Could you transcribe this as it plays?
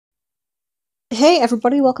Hey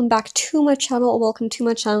everybody, welcome back to my channel, or welcome to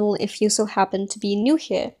my channel if you so happen to be new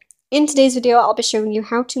here. In today's video, I'll be showing you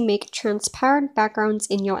how to make transparent backgrounds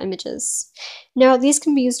in your images. Now, these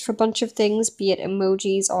can be used for a bunch of things, be it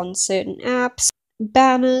emojis on certain apps,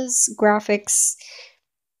 banners, graphics,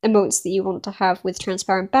 emotes that you want to have with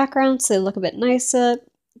transparent backgrounds so they look a bit nicer,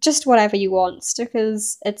 just whatever you want,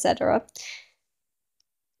 stickers, etc.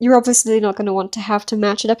 You're obviously not going to want to have to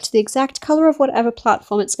match it up to the exact color of whatever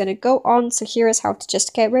platform it's going to go on, so here is how to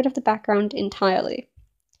just get rid of the background entirely.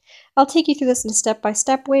 I'll take you through this in a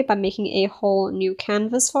step-by-step way by making a whole new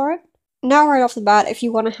canvas for it. Now right off the bat, if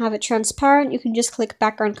you want to have it transparent, you can just click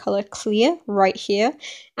background color clear right here,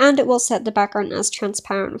 and it will set the background as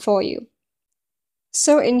transparent for you.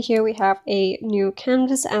 So in here we have a new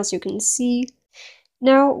canvas, as you can see.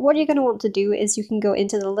 Now what you're going to want to do is you can go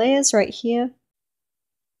into the layers right here.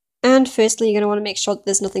 And firstly, you're going to want to make sure that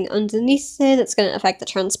there's nothing underneath there that's going to affect the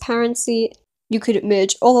transparency. You could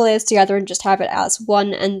merge all the layers together and just have it as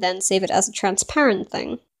one and then save it as a transparent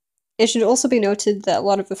thing. It should also be noted that a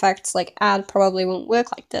lot of effects like add probably won't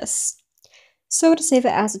work like this. So to save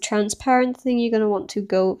it as a transparent thing, you're going to want to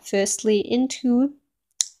go firstly into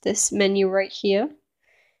this menu right here.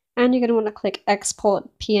 And you're going to want to click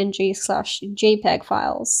Export PNG/JPEG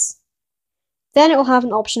files. Then it will have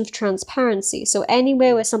an option for transparency, so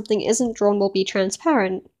anywhere where something isn't drawn will be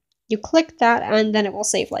transparent. You click that and then it will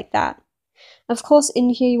save like that. Of course,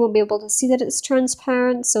 in here you won't be able to see that it's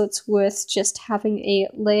transparent, so it's worth just having a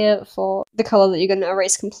layer for the color that you're going to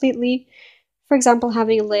erase completely. For example,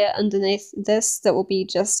 having a layer underneath this that will be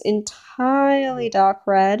just entirely dark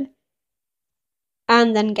red,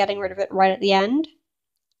 and then getting rid of it right at the end,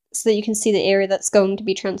 so that you can see the area that's going to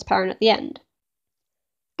be transparent at the end.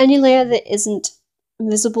 Any layer that isn't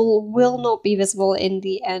visible will not be visible in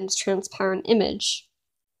the end transparent image.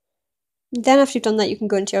 Then after you've done that, you can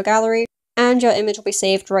go into your gallery and your image will be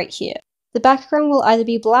saved right here. The background will either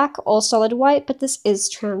be black or solid white, but this is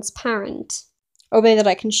transparent. A way that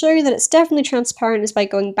I can show you that it's definitely transparent is by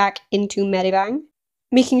going back into Medibang,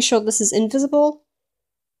 making sure this is invisible,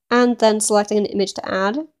 and then selecting an image to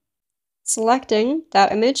add. Selecting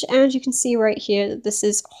that image, and you can see right here that this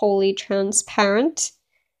is wholly transparent.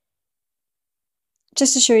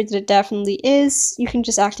 Just to show you that it definitely is, you can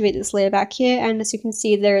just activate this layer back here, and as you can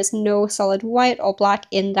see, there is no solid white or black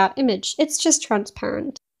in that image. It's just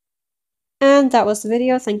transparent. And that was the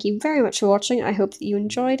video. Thank you very much for watching. I hope that you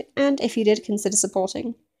enjoyed, and if you did, consider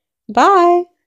supporting. Bye!